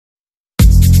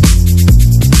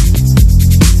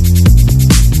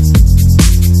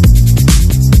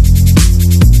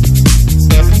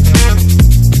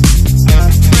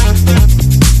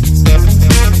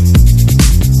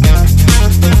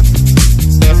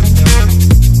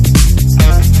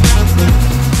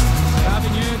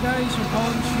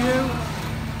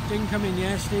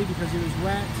yesterday because it was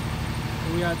wet.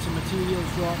 So we had some materials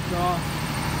dropped off.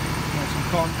 We had some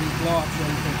concrete blocks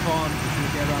ready for the pond, which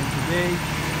we'll get on today.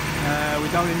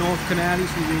 We're down in North Canary,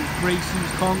 so we use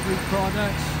Bracey's concrete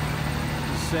products.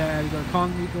 We've got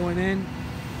concrete going in.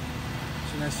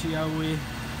 So let's see how we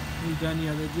done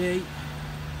the other day.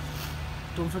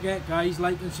 Don't forget guys,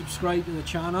 like and subscribe to the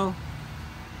channel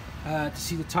to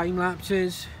see the time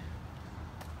lapses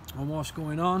on what's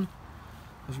going on.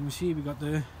 As you can see, we got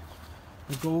the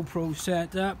GoPro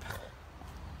set up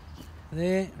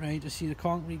there, ready to see the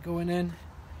concrete going in.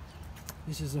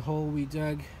 This is the hole we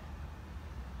dug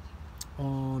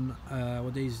on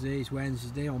what day is today? It's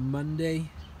Wednesday, on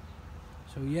Monday.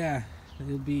 So yeah,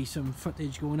 there'll be some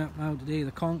footage going up now today of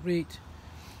the concrete,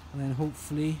 and then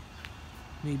hopefully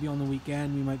maybe on the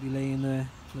weekend we might be laying the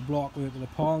block work of the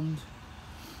pond,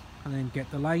 and then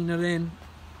get the liner in,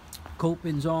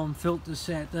 copings on, filters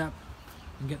set up,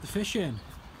 and get the fish in.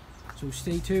 So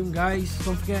stay tuned guys,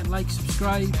 don't forget, like,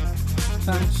 subscribe.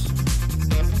 Thanks.